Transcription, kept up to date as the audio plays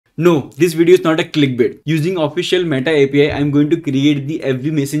No, this video is not a clickbait. Using official Meta API, I'm going to create the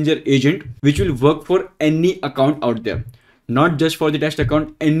FB Messenger agent which will work for any account out there. Not just for the test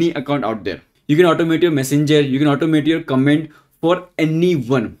account, any account out there. You can automate your messenger, you can automate your comment for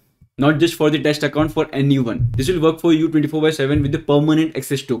anyone. Not just for the test account, for anyone. This will work for you 24/7 with the permanent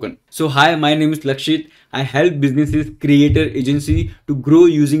access token. So hi, my name is Lakshit. I help businesses, creator, agency to grow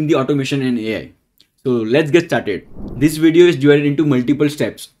using the automation and AI. So let's get started. This video is divided into multiple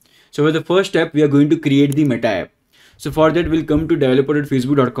steps. So for the first step, we are going to create the Meta app. So for that, we'll come to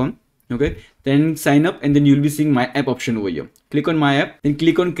developer.facebook.com. Okay, then sign up and then you'll be seeing my app option over here. Click on my app, then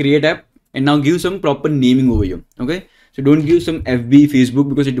click on create app and now give some proper naming over here. Okay, so don't give some FB Facebook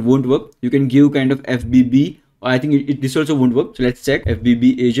because it won't work. You can give kind of FBB. I think this also won't work. So let's check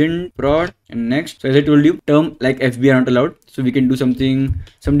FBB agent prod and next. So as I told you, term like FB are not allowed. So we can do some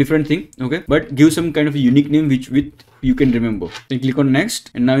different thing. Okay, but give some kind of a unique name which you can remember. Then click on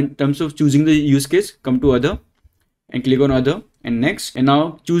next. And now in terms of choosing the use case, come to other and click on other and next. And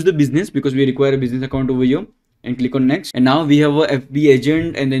now choose the business because we require a business account over here and click on next. And now we have a FB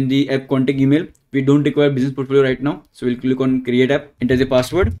agent and then the app contact email. We don't require business portfolio right now. So we'll click on create app, enter the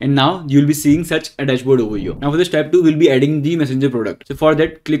password, and now you'll be seeing such a dashboard over here. Now for the step 2, we'll be adding the messenger product. So for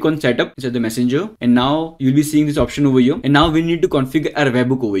that, click on setup, inside the messenger, and now you'll be seeing this option over here. And now we need to configure our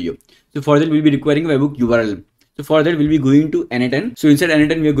webhook over here. So for that, we'll be requiring a webhook URL. So for that, we'll be going to N10. So inside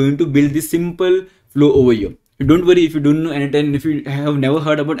N10, we are going to build this simple flow over here. Don't worry if you don't know N10, if you have never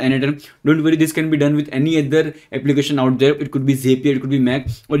heard about N10, don't worry, this can be done with any other application out there. It could be Zapier, it could be Mac,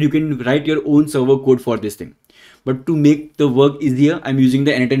 or you can write your own server code for this thing. But to make the work easier, I'm using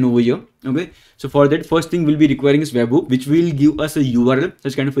the N10 over here. Okay, so for that, first thing we'll be requiring is webhook, which will give us a URL,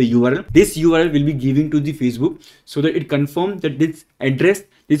 such kind of a URL. This URL will be giving to the Facebook so that it confirms that this address,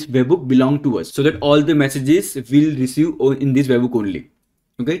 this webhook belong to us, so that all the messages will receive in this webhook only.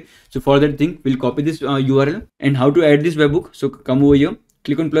 Okay, so for that thing, we'll copy this URL and how to add this webhook. So come over here,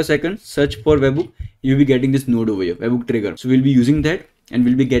 click on plus icon, search for webhook. You'll be getting this node over here, webhook trigger. So we'll be using that and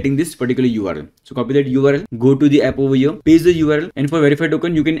we'll be getting this particular URL. So copy that URL, go to the app over here, paste the URL, and for verified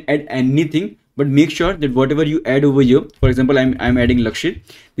token, you can add anything, but make sure that whatever you add over here, for example, I'm adding Lakshit,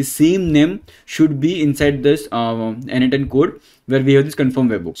 the same name should be inside this N10 code where we have this confirm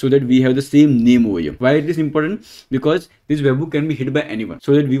webhook, so that we have the same name over here. Why it is important? Because this webhook can be hit by anyone,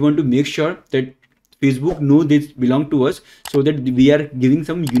 so that we want to make sure that Facebook know this belong to us, so that we are giving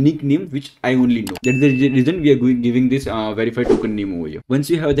some unique name which I only know. That's the reason we are giving this verified token name over here. Once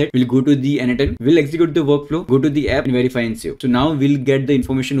you have that, we'll go to the N10, we'll execute the workflow, go to the app and verify and save. So now we'll get the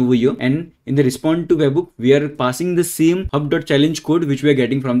information over here, and in the respond to webhook, we are passing the same hub.challenge code which we are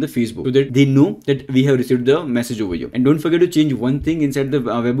getting from the Facebook, so that they know that we have received the message over here. And don't forget to change one thing inside the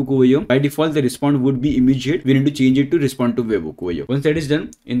webhook over here. By default, the response would be immediate. We need to change it to respond to webhook over here. Once that is done,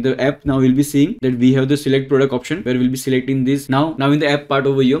 in the app, now we'll be seeing that we have the select product option where we'll be selecting this. Now in the app part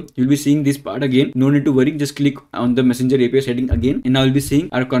over here, you'll be seeing this part again. No need to worry, just click on the messenger API setting again, and now you'll be seeing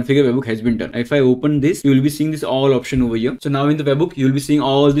our configure webhook has been done. If I open this, you will be seeing this all option over here. So now in the webhook, you'll be seeing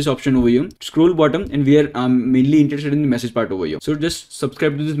all this option over here. Scroll bottom, and we are mainly interested in the message part over here. So just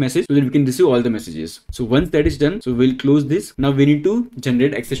subscribe to this message so that we can receive all the messages. So once that is done, so we'll close this. Now we need to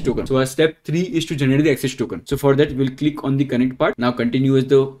generate access token. So our step 3 is to generate the access token. So for that, we'll click on the connect part. Now continue as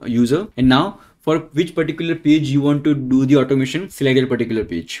the user, and now for which particular page you want to do the automation, select that particular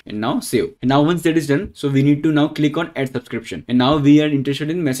page and now save. And now once that is done, so we need to now click on add subscription, and now we are interested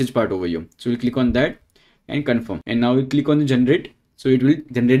in message part over here. So we'll click on that and confirm, and now we click on the generate. So it will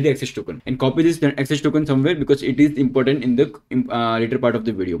generate the access token, and copy this access token somewhere because it is important in the later part of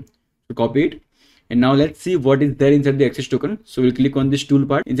the video. So copy it. And now let's see what is there inside the access token. So we'll click on this tool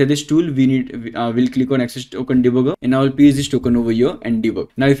part. Inside this tool, we'll click on access token debugger, and now I'll paste this token over here and debug.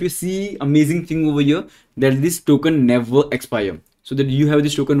 Now if you see amazing thing over here, that this token never expire. So that you have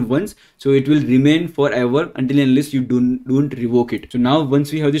this token once, so it will remain forever until unless you don't revoke it. So now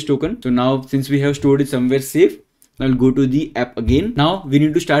once we have this token, so now since we have stored it somewhere safe, now we'll go to the app again. Now we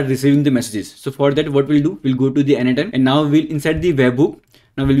need to start receiving the messages. So for that, what we'll do, we'll go to the N10, and now we'll inside the webhook,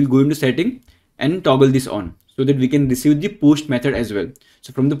 now we'll go into setting and toggle this on so that we can receive the post method as well.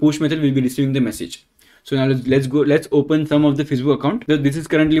 So from the post method, we'll be receiving the message. So now let's open some of the Facebook account. So this is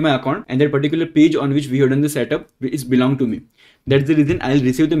currently my account, and that particular page on which we have done the setup is belong to me. That's the reason I'll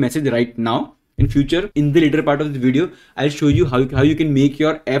receive the message right now. In future, in the later part of the video, I'll show you how you can make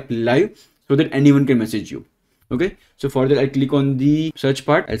your app live so that anyone can message you. Okay, so for that, I'll click on the search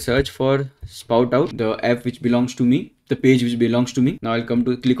part. I'll search for spout out, the app which belongs to me, the page which belongs to me. Now I'll come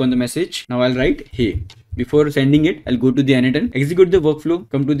to click on the message. Now I'll write hey. Before sending it, I'll go to the N10, execute the workflow,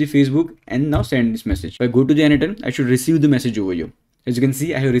 come to the Facebook, and now send this message. If I go to the N10, I should receive the message over here. As you can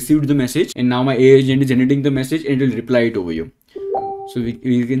see, I have received the message, and now my AI agent is generating the message and it will reply it over here. So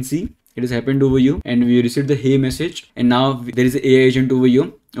we can see it has happened over here, and we received the hey message, and now there is an AI agent over here,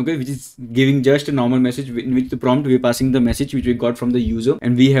 okay, which is giving just a normal message in which the prompt we are passing the message which we got from the user,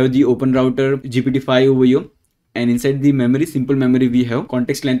 and we have the open router GPT-5 over here. And inside the memory, simple memory, we have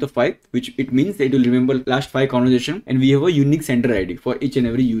context length of 5, which it means that it will remember last 5 conversation, and we have a unique sender ID for each and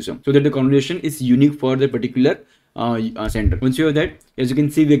every user, so that the conversation is unique for the particular sender. Once you have that, as you can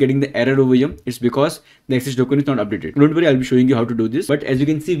see, we are getting the error over here. It's because the access token is not updated. Don't worry, I'll be showing you how to do this. But as you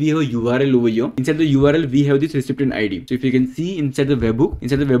can see, we have a URL over here. Inside the URL, we have this recipient ID. So if you can see inside the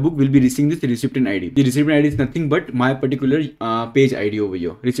webhook, we'll be receiving this recipient ID. The recipient ID is nothing but my particular page ID over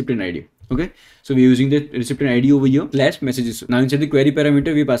here, recipient ID. Okay, so we're using the recipient ID over here / messages. Now inside the query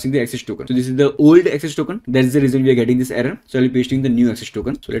parameter, we're passing the access token. So this is the old access token. That's the reason we are getting this error. So I'll be pasting the new access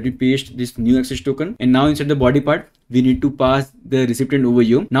token. So let me paste this new access token. And now inside the body part, we need to pass the recipient over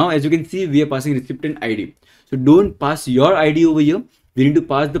here. Now as you can see, we are passing recipient ID. So don't pass your ID over here. We need to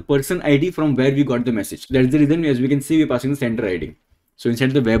pass the person ID from where we got the message. So that's the reason, as we can see, we're passing the sender ID. So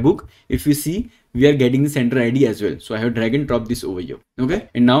inside the webhook, if you see, we are getting the sender ID as well. So I have drag and drop this over here. Okay.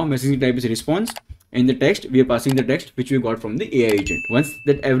 And now messaging type is response. In the text, we are passing the text which we got from the AI agent. Once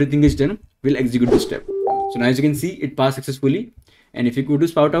that everything is done, we'll execute this step. So now as you can see, it passed successfully. And if you go to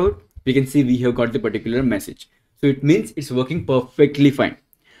spout out, we can see we have got the particular message. So it means it's working perfectly fine.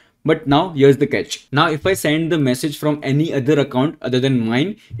 But now here's the catch. Now if I send the message from any other account other than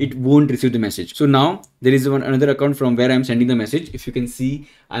mine, it won't receive the message. So now there is another account from where I'm sending the message. If you can see,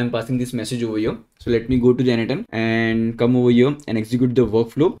 I'm passing this message over here. So let me go to the Anatan and come over here and execute the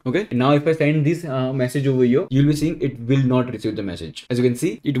workflow. Okay. And now if I send this message over here, you'll be seeing it will not receive the message. As you can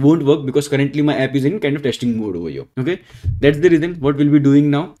see, it won't work because currently my app is in kind of testing mode over here. Okay. That's the reason. What we'll be doing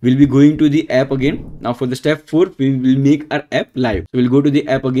now, we'll be going to the app again. Now for the step 4, we will make our app live. So we'll go to the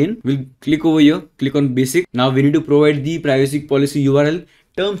app again. We'll click over here, click on basic. Now we need to provide the privacy policy URL,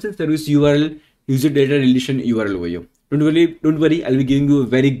 terms and service URL, user data relation URL over here. Don't worry, I'll be giving you a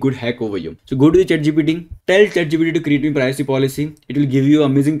very good hack over here. So go to the ChatGPT, tell ChatGPT to create a privacy policy. It will give you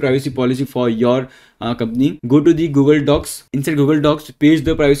amazing privacy policy for your company. Go to the Google Docs. Inside Google Docs, paste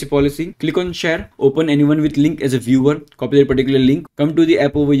the privacy policy. Click on share, open anyone with link as a viewer, copy that particular link, come to the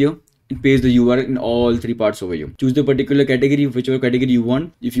app over here, and paste the URL in all 3 parts over here. Choose the particular category, whichever category you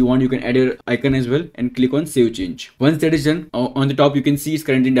want. If you want, you can add your icon as well and click on save change. Once that is done, on the top you can see it's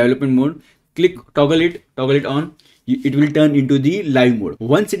currently in development mode. Click toggle it on. It will turn into the live mode.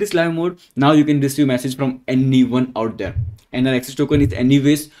 Once it is live mode, now you can receive message from anyone out there. And our access token is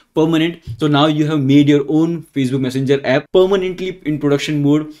anyways permanent. So now you have made your own Facebook Messenger app permanently in production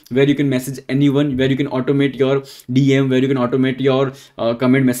mode, where you can message anyone, where you can automate your DM, where you can automate your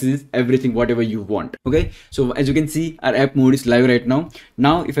comment messages, everything, whatever you want. Okay. So as you can see, our app mode is live right now.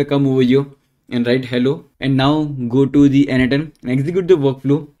 Now if I come over here and write hello, and now go to the Anatan and execute the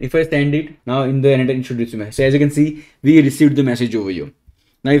workflow. If I send it, now in the Anatan it should receive message. So as you can see, we received the message over here.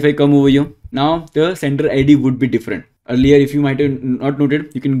 Now if I come over here, now the sender ID would be different. Earlier, if you might have not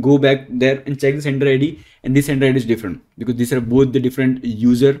noted, you can go back there and check the sender ID, and this sender ID is different because these are both the different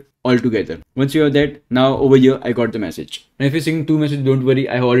user altogether. Once you have that, now over here I got the message. Now if you're seeing 2 messages, don't worry,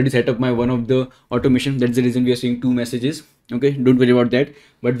 I have already set up my one of the automation. That's the reason we are seeing 2 messages. Okay, don't worry about that.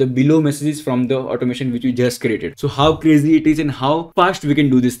 But the below messages from the automation which we just created. So how crazy it is and how fast we can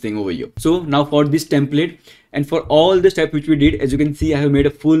do this thing over here. So now for this template and for all the steps which we did, as you can see, I have made a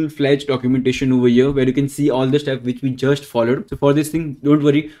full-fledged documentation over here where you can see all the steps which we just followed. So for this thing, don't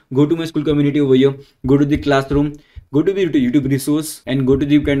worry, go to my school community over here, go to the classroom, go to the YouTube resource and go to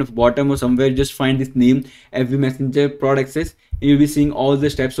the kind of bottom or somewhere, just find this name, FB Messenger Prod Access. You'll be seeing all the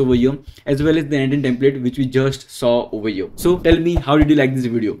steps over here as well as the ending template which we just saw over here. So tell me, how did you like this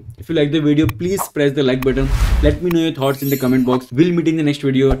video? If you like the video, please press the like button. Let me know your thoughts in the comment box. We'll meet in the next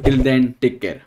video. Till then, take care.